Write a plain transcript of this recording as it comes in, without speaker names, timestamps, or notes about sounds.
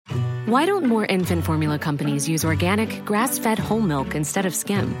Why don't more infant formula companies use organic, grass-fed whole milk instead of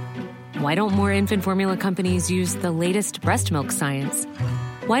skim? Why don't more infant formula companies use the latest breast milk science?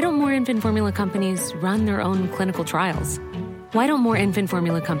 Why don't more infant formula companies run their own clinical trials? Why don't more infant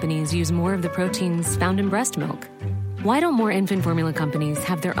formula companies use more of the proteins found in breast milk? Why don't more infant formula companies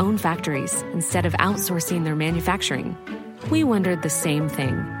have their own factories instead of outsourcing their manufacturing? We wondered the same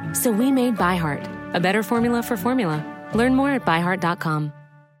thing. So we made ByHeart, a better formula for formula. Learn more at byheart.com.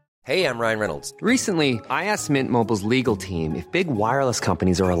 Hey, I'm Ryan Reynolds. Recently, I asked Mint Mobile's legal team if big wireless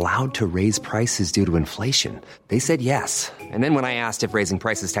companies are allowed to raise prices due to inflation. They said yes. And then when I asked if raising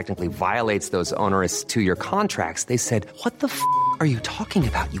prices technically violates those onerous two-year contracts, they said, "What the f*** are you talking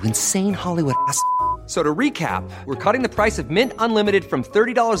about, you insane Hollywood ass?" So to recap, we're cutting the price of Mint Unlimited from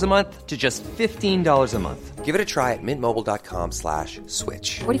 $30 a month to just $15 a month. Give it a try at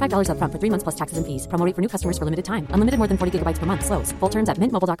mintmobile.com/switch. $45 up front for 3 months plus taxes and fees. Promo rate for new customers for limited time. Unlimited more than 40 gigabytes per month. Slows full terms at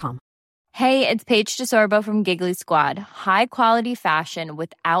mintmobile.com. Hey, it's Paige DeSorbo from Giggly Squad. High quality fashion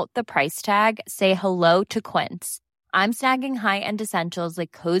without the price tag. Say hello to Quince. I'm snagging high-end essentials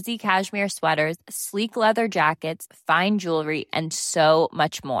like cozy cashmere sweaters, sleek leather jackets, fine jewelry, and so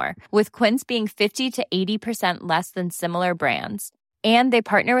much more. With Quince being 50 to 80% less than similar brands. And they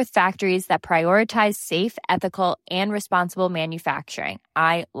partner with factories that prioritize safe, ethical, and responsible manufacturing.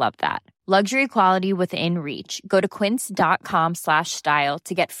 I love that. Luxury quality within reach. Go to quince.com/style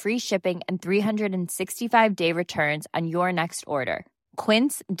to get free shipping and 365-day returns on your next order.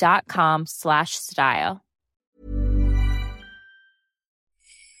 Quince.com/style.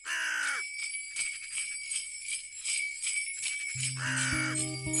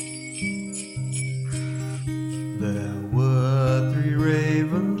 There were 3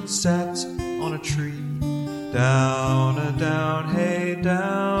 ravens sat on a tree, down a down, hey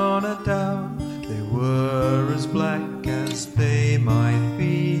down a down. They were as black as they might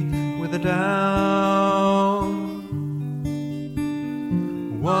be with a down.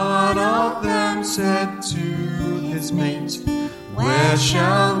 One of them said to his mate, "Where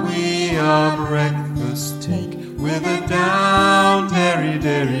shall we our breakfast take? With a down, derry,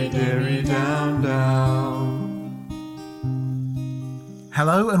 derry, derry, down, down."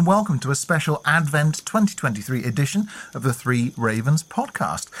 Hello and welcome to a special Advent 2023 edition of the Three Ravens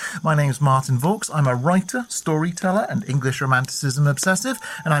podcast. My name's Martin Vaux. I'm a writer, storyteller and English romanticism obsessive,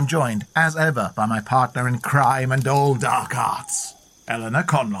 and I'm joined, as ever, by my partner in crime and all dark arts, Eleanor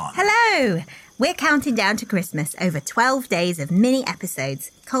Conlon. Hello! We're counting down to Christmas over 12 days of mini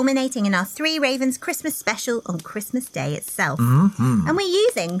episodes, culminating in our Three Ravens Christmas special on Christmas Day itself. Mm-hmm. And we're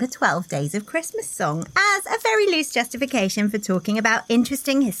using the 12 Days of Christmas song as a very loose justification for talking about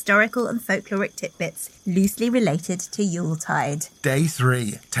interesting historical and folkloric tidbits loosely related to Yuletide. Day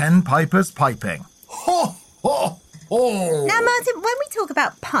 3, 10 pipers piping. Ho, ho, ho! Now, Martin, when we talk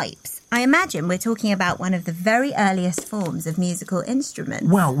about pipes, I imagine we're talking about one of the very earliest forms of musical instruments.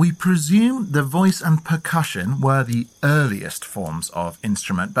 Well, we presume the voice and percussion were the earliest forms of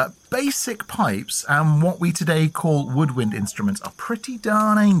instrument, but basic pipes and what we today call woodwind instruments are pretty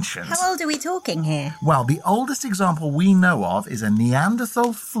darn ancient. How old are we talking here? Well, the oldest example we know of is a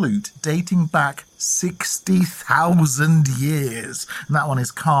Neanderthal flute dating back 60,000 years. And that one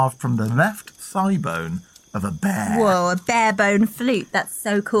is carved from the left thigh bone of a bear. Whoa, a bare bone flute. That's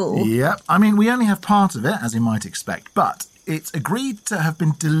so cool. Yep. I mean, we only have part of it, as you might expect, but it's agreed to have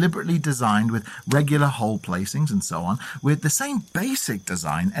been deliberately designed with regular hole placings and so on, with the same basic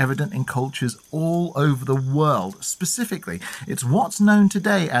design evident in cultures all over the world. Specifically, it's what's known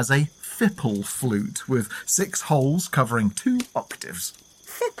today as a fipple flute, with 6 holes covering 2 octaves.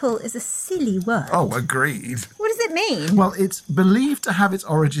 Fipple is a silly word. Oh, agreed. What does it mean? Well, it's believed to have its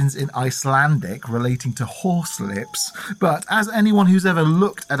origins in Icelandic, relating to horse lips, but as anyone who's ever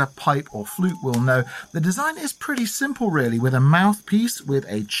looked at a pipe or flute will know, the design is pretty simple really, with a mouthpiece with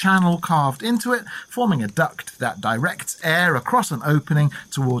a channel carved into it, forming a duct that directs air across an opening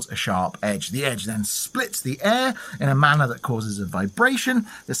towards a sharp edge. The edge then splits the air in a manner that causes a vibration,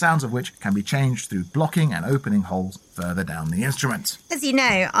 the sounds of which can be changed through blocking and opening holes further down the instrument. As you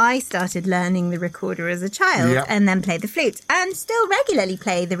know, I started learning the recorder as a child and then played the flute, and still regularly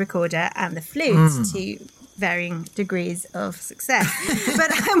play the recorder and the flute to varying degrees of success.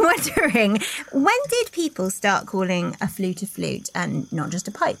 But I'm wondering, when did people start calling a flute and not just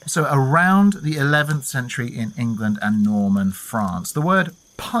a pipe? So around the 11th century in England and Norman France. The word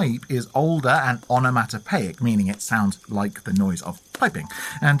pipe is older and onomatopoeic, meaning it sounds like the noise of piping.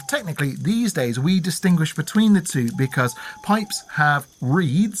 And technically, these days, we distinguish between the two because pipes have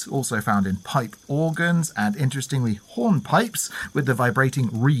reeds, also found in pipe organs, and interestingly, hornpipes, with the vibrating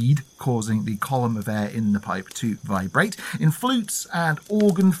reed causing the column of air in the pipe to vibrate. In flutes and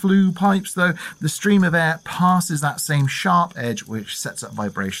organ flue pipes, though, the stream of air passes that same sharp edge, which sets up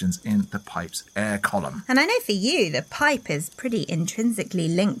vibrations in the pipe's air column. And I know for you, the pipe is pretty intrinsically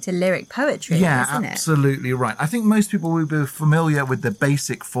linked to lyric poetry, isn't it? Yeah, absolutely right. I think most people will be familiar with the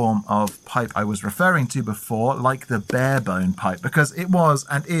basic form of pipe I was referring to before, like the barebone pipe, because it was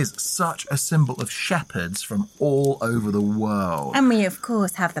and is such a symbol of shepherds from all over the world. And we, of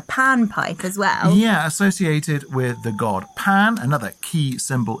course, have the Pan pipe as well. Yeah, associated with the god Pan, another key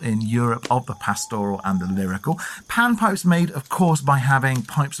symbol in Europe of the pastoral and the lyrical. Pan pipes made, of course, by having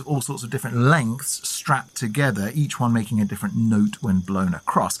pipes of all sorts of different lengths strapped together, each one making a different note when blown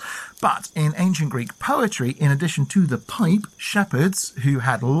across. But in ancient Greek poetry, in addition to the pipe, shepherds, who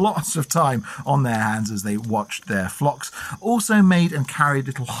had lots of time on their hands as they watched their flocks, also made and carried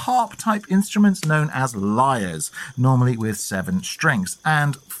little harp-type instruments known as lyres, normally with 7 strings.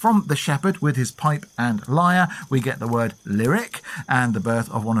 And from the shepherd with his pipe and lyre, we get the word lyric and the birth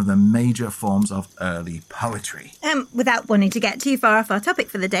of one of the major forms of early poetry. Without wanting to get too far off our topic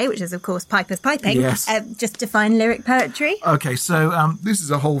for the day, which is, of course, pipers piping, yes. Just define lyric poetry. Okay, so this is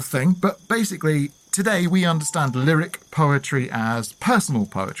a whole thing, but basically, today we understand lyric poetry as personal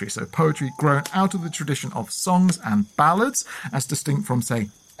poetry, so poetry grown out of the tradition of songs and ballads, as distinct from, say,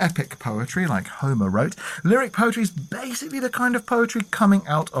 epic poetry like Homer wrote. Lyric poetry is basically the kind of poetry coming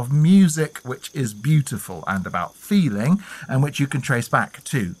out of music which is beautiful and about feeling, and which you can trace back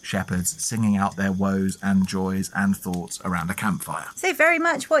to shepherds singing out their woes and joys and thoughts around a campfire. So very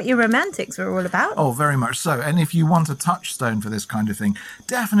much what your romantics were all about. Oh, very much so. And if you want a touchstone for this kind of thing,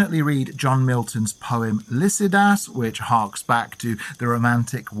 definitely read John Milton's poem Lycidas, which harks back to the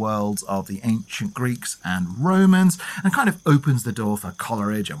romantic worlds of the ancient Greeks and Romans and kind of opens the door for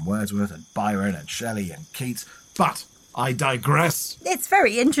Coleridge and Wordsworth and Byron and Shelley and Keats. But I digress. It's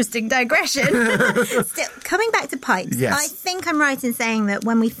very interesting digression. Still, coming back to pipes, yes. I think I'm right in saying that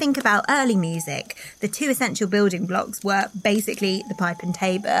when we think about early music, the 2 essential building blocks were basically the pipe and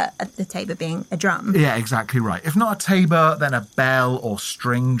tabor, the tabor being a drum. Yeah, exactly right. If not a tabor, then a bell or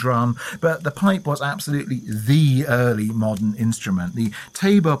string drum. But the pipe was absolutely the early modern instrument. The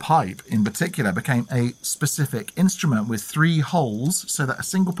tabor pipe, in particular, became a specific instrument with 3 holes so that a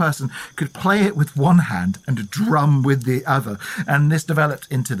single person could play it with one hand and drum with the other. And this developed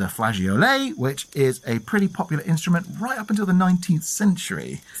into the flageolet, which is a pretty popular instrument right up until the 19th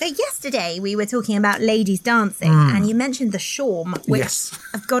century. So yesterday we were talking about ladies dancing and you mentioned the shawm, which yes.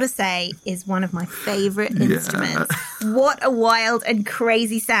 I've got to say is one of my favourite instruments. What a wild and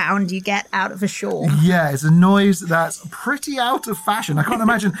crazy sound you get out of a shawm. Yeah, it's a noise that's pretty out of fashion. I can't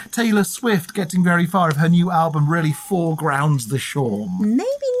imagine Taylor Swift getting very far if her new album really foregrounds the shawm. Maybe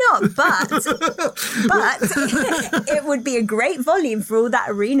not, but it would be a great volume for all that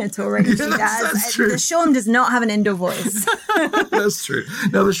arena touring she does. That's true. The shawm does not have an indoor voice. That's true.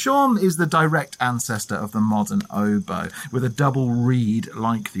 Now, the shawm is the direct ancestor of the modern oboe, with a double reed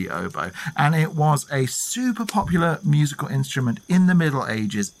like the oboe. And it was a super popular musical instrument in the Middle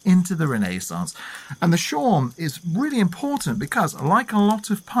Ages into the Renaissance. And the shawm is really important because, like a lot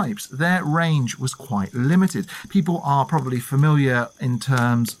of pipes, their range was quite limited. People are probably familiar in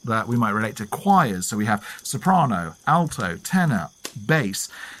terms that we might relate to choirs. So we have soprano, alto, tenor, bass,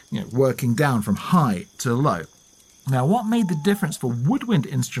 working down from high to low. Now, what made the difference for woodwind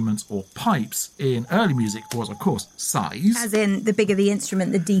instruments or pipes in early music was, of course, size. As in, the bigger the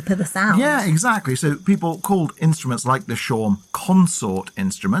instrument, the deeper the sound. Yeah, exactly. So people called instruments like the shawm consort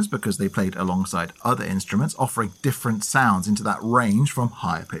instruments because they played alongside other instruments, offering different sounds into that range from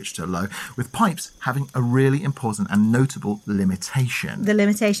higher pitch to low, with pipes having a really important and notable limitation. The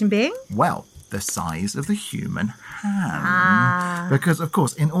limitation being? Well, the size of the human hand. Because, of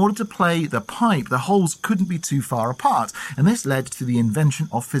course, in order to play the pipe, the holes couldn't be too far apart, and this led to the invention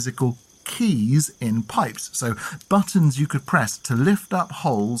of physical keys in pipes. So buttons you could press to lift up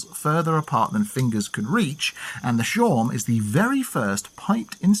holes further apart than fingers could reach, and the shawm is the very first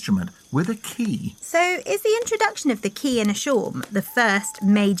piped instrument with a key. So is the introduction of the key in a shawm the first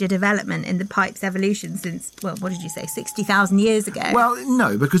major development in the pipe's evolution since, well, what did you say, 60,000 years ago? Well,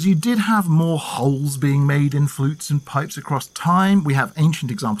 no, because you did have more holes being made in flutes and pipes across time. We have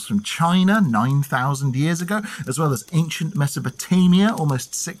ancient examples from China 9,000 years ago, as well as ancient Mesopotamia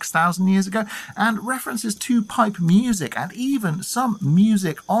almost 6,000 years ago, and references to pipe music and even some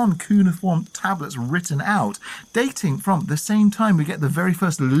music on cuneiform tablets written out, dating from the same time we get the very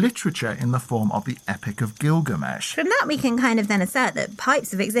first literature in the form of the Epic of Gilgamesh. From that we can kind of then assert that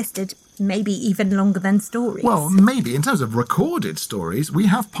pipes have existed maybe even longer than stories. Well, maybe. In terms of recorded stories, we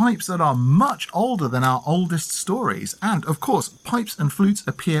have pipes that are much older than our oldest stories. And, of course, pipes and flutes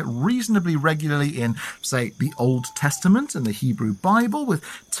appear reasonably regularly in, say, the Old Testament and the Hebrew Bible, with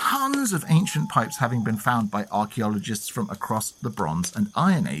tons of ancient pipes having been found by archaeologists from across the Bronze and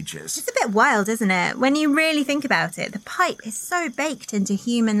Iron Ages. It's a bit wild, isn't it? When you really think about it, the pipe is so baked into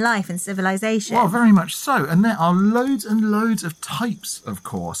human life and civilization. Well, very much so. And there are loads and loads of types, of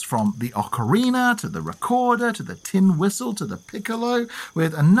course, from the ocarina to the recorder to the tin whistle to the piccolo,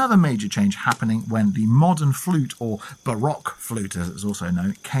 with another major change happening when the modern flute, or baroque flute as it's also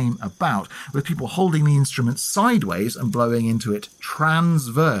known, came about, with people holding the instrument sideways and blowing into it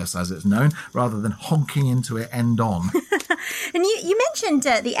transverse, as it's known, rather than honking into it end on. And you mentioned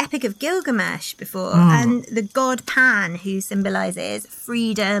the Epic of Gilgamesh before, and the god Pan, who symbolises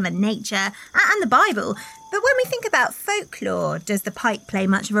freedom and nature, and the Bible. But when we think about folklore, does the pipe play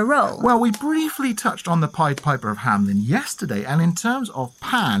much of a role? Well, we briefly touched on the Pied Piper of Hamelin yesterday, and in terms of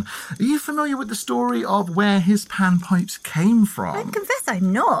Pan, are you familiar with the story of where his panpipes came from? I confess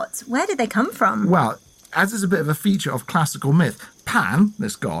I'm not. Where did they come from? Well, as is a bit of a feature of classical myth, Pan,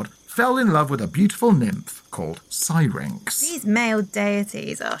 this god, fell in love with a beautiful nymph called Syrinx. These male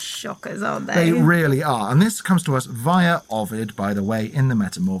deities are shockers, aren't they? They really are. And this comes to us via Ovid, by the way, in the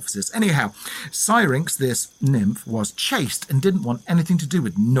Metamorphoses. Anyhow, Syrinx, this nymph, was chaste and didn't want anything to do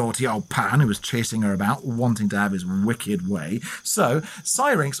with naughty old Pan, who was chasing her about, wanting to have his wicked way. So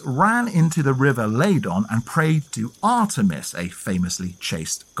Syrinx ran into the river Ladon and prayed to Artemis, a famously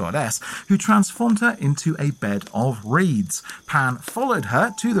chaste goddess, who transformed her into a bed of reeds. Pan followed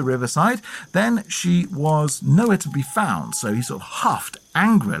her to the riverside. Then she was nowhere to be found, so he sort of huffed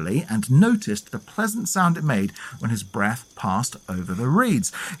angrily and noticed the pleasant sound it made when his breath passed over the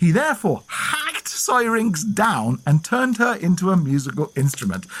reeds. He therefore hacked Syrinx down and turned her into a musical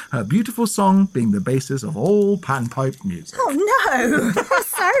instrument, her beautiful song being the basis of all panpipe music. Oh no!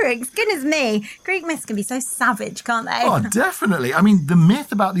 Syrinx, goodness me. Greek myths can be so savage, can't they? Oh, definitely. I mean, the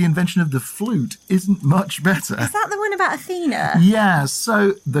myth about the invention of the flute isn't much better. Is that the one about Athena? Yeah,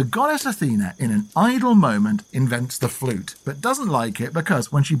 so the goddess Athena, in an idle moment, invents the flute, but doesn't like it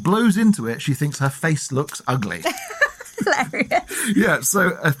because when she blows into it, she thinks her face looks ugly. Hilarious. Yeah,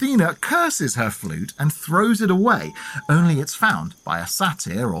 so Athena curses her flute and throws it away, only it's found by a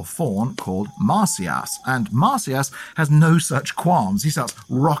satyr or faun called Marsyas, and Marsyas has no such qualms. He starts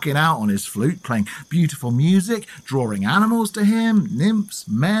rocking out on his flute, playing beautiful music, drawing animals to him, nymphs,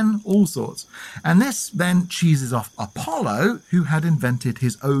 men, all sorts. And this then cheeses off Apollo, who had invented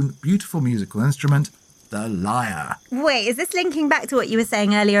his own beautiful musical instrument, the lyre. Wait, is this linking back to what you were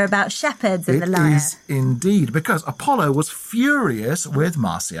saying earlier about shepherds and the lyre? It is indeed, because Apollo was furious with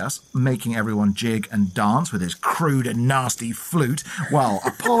Marsyas, making everyone jig and dance with his crude and nasty flute, while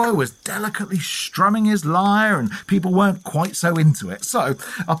Apollo was delicately strumming his lyre and people weren't quite so into it. So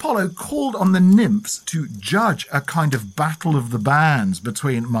Apollo called on the nymphs to judge a kind of battle of the bands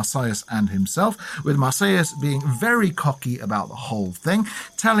between Marsyas and himself, with Marsyas being very cocky about the whole thing,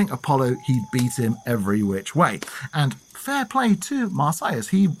 telling Apollo he'd beat him every which way. And fair play to Marsyas.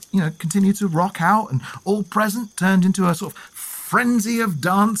 He, continued to rock out, and all present turned into a sort of frenzy of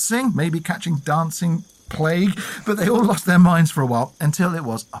dancing, maybe catching dancing plague, but they all lost their minds for a while until it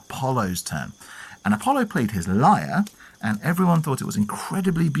was Apollo's turn. And Apollo played his lyre, and everyone thought it was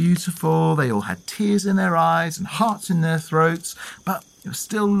incredibly beautiful. They all had tears in their eyes and hearts in their throats, but it was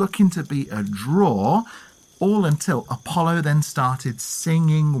still looking to be a draw, all until Apollo then started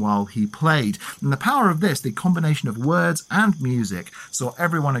singing while he played. And the power of this, the combination of words and music, saw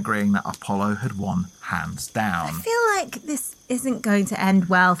everyone agreeing that Apollo had won hands down. I feel like this isn't going to end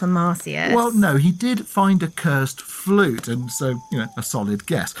well for Marsyas. Well, no, he did find a cursed flute, and so, a solid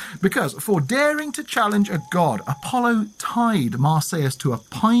guess. Because for daring to challenge a god, Apollo tied Marsyas to a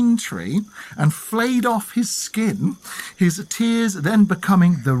pine tree and flayed off his skin, his tears then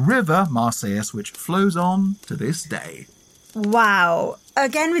becoming the river Marsyas, which flows on to this day. Wow.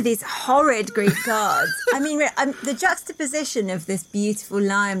 Again, with these horrid Greek gods. I mean, the juxtaposition of this beautiful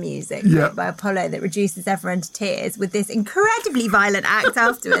lyre music by Apollo that reduces everyone to tears with this incredibly violent act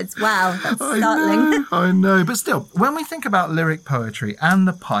afterwards. Wow, that's startling. I know. But still, when we think about lyric poetry and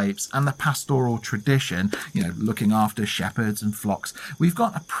the pipes and the pastoral tradition, looking after shepherds and flocks, we've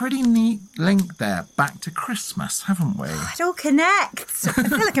got a pretty neat link there back to Christmas, haven't we? It all connects. I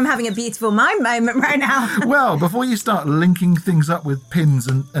feel like I'm having a beautiful mime moment right now. Well, before you start linking things up with pins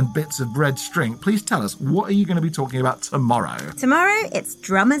and bits of red string, please tell us, what are you going to be talking about tomorrow? Tomorrow, it's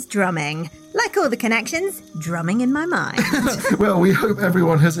drummers drumming. Like all the connections, drumming in my mind. Well, we hope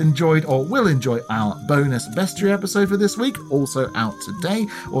everyone has enjoyed or will enjoy our bonus bestiary episode for this week, also out today,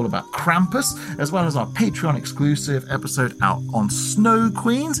 all about Krampus, as well as our Patreon exclusive episode out on Snow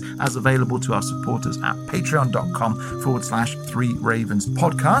Queens, as available to our supporters at patreon.com/Three Ravens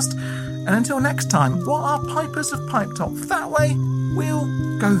podcast. And until next time, while our pipers have piped off that way, we'll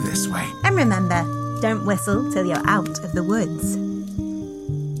go this way. And remember, don't whistle till you're out of the woods.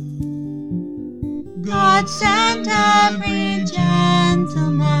 God sent every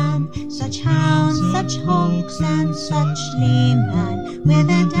gentleman, such hounds, such hawks, and such leman, with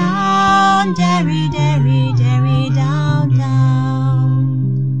a down, derry, derry, derry, down, down.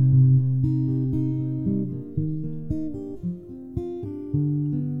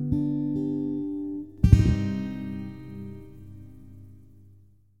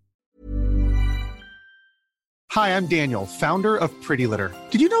 Hi, I'm Daniel, founder of Pretty Litter.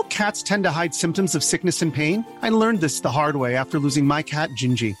 Did you know cats tend to hide symptoms of sickness and pain? I learned this the hard way after losing my cat,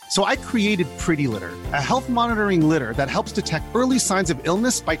 Gingy. So I created Pretty Litter, a health monitoring litter that helps detect early signs of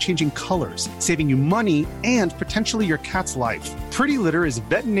illness by changing colors, saving you money and potentially your cat's life. Pretty Litter is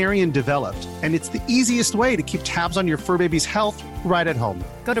veterinarian developed, and it's the easiest way to keep tabs on your fur baby's health right at home.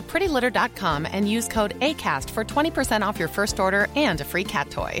 Go to prettylitter.com and use code ACAST for 20% off your first order and a free cat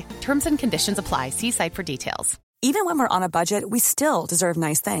toy. Terms and conditions apply. See site for details. Even when we're on a budget, we still deserve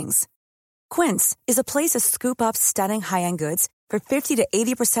nice things. Quince is a place to scoop up stunning high-end goods for 50 to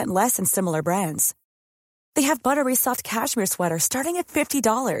 80% less than similar brands. They have buttery soft cashmere sweaters starting at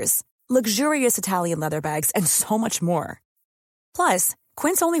 $50, luxurious Italian leather bags, and so much more. Plus,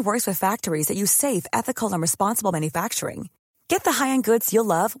 Quince only works with factories that use safe, ethical, and responsible manufacturing. Get the high-end goods you'll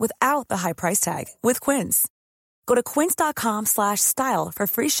love without the high price tag with Quince. Go to quince.com/style for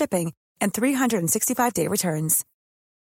free shipping and 365-day returns.